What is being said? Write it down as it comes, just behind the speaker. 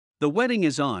The wedding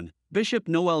is on. Bishop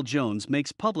Noel Jones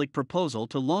makes public proposal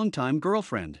to longtime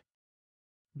girlfriend.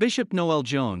 Bishop Noel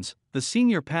Jones, the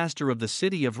senior pastor of the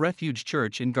City of Refuge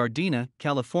Church in Gardena,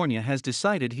 California, has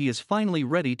decided he is finally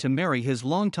ready to marry his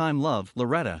longtime love,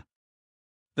 Loretta.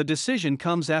 The decision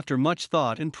comes after much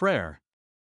thought and prayer.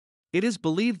 It is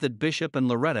believed that Bishop and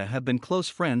Loretta have been close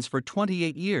friends for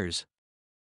 28 years.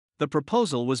 The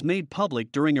proposal was made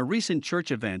public during a recent church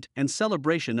event and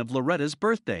celebration of Loretta's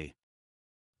birthday.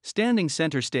 Standing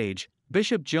center stage,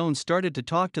 Bishop Jones started to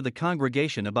talk to the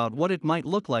congregation about what it might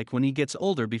look like when he gets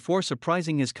older before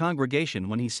surprising his congregation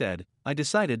when he said, "I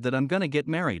decided that I'm gonna get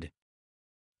married."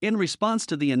 In response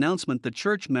to the announcement, the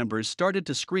church members started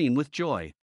to scream with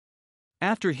joy.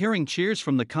 After hearing cheers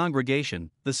from the congregation,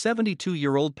 the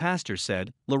 72-year-old pastor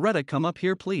said, "Loretta, come up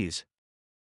here please."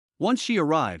 Once she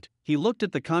arrived, he looked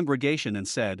at the congregation and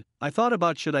said, "I thought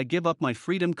about should I give up my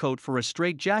freedom coat for a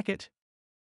straight jacket?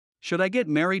 Should I get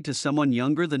married to someone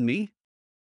younger than me?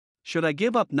 Should I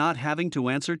give up not having to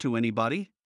answer to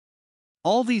anybody?"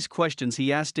 All these questions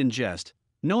he asked in jest,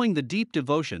 knowing the deep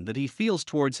devotion that he feels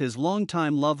towards his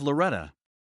longtime love Loretta.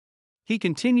 He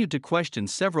continued to question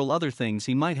several other things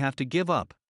he might have to give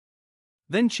up.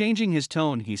 Then, changing his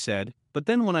tone, he said, "But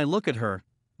then when I look at her,"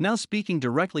 now speaking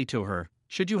directly to her,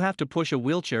 "should you have to push a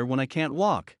wheelchair when I can't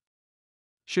walk?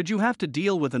 Should you have to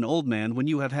deal with an old man when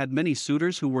you have had many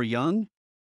suitors who were young?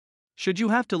 Should you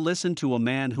have to listen to a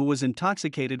man who was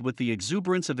intoxicated with the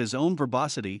exuberance of his own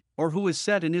verbosity, or who is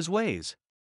set in his ways?"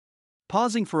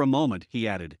 Pausing for a moment, he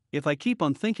added, "If I keep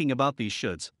on thinking about these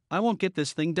shoulds, I won't get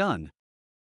this thing done."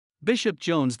 Bishop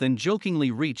Jones then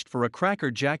jokingly reached for a Cracker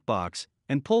Jack box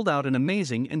and pulled out an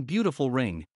amazing and beautiful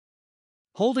ring.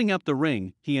 Holding up the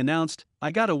ring, he announced,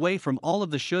 "I got away from all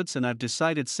of the shoulds and I've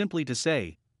decided simply to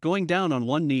say," going down on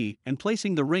one knee and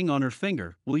placing the ring on her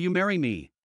finger, "Will you marry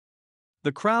me?"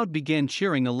 The crowd began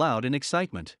cheering aloud in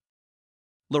excitement.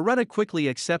 Loretta quickly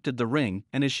accepted the ring,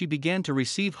 and as she began to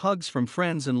receive hugs from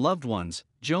friends and loved ones,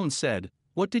 Jones said,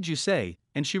 "What did you say?"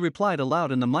 And she replied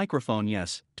aloud in the microphone,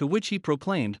 "Yes," to which he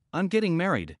proclaimed, "I'm getting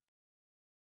married."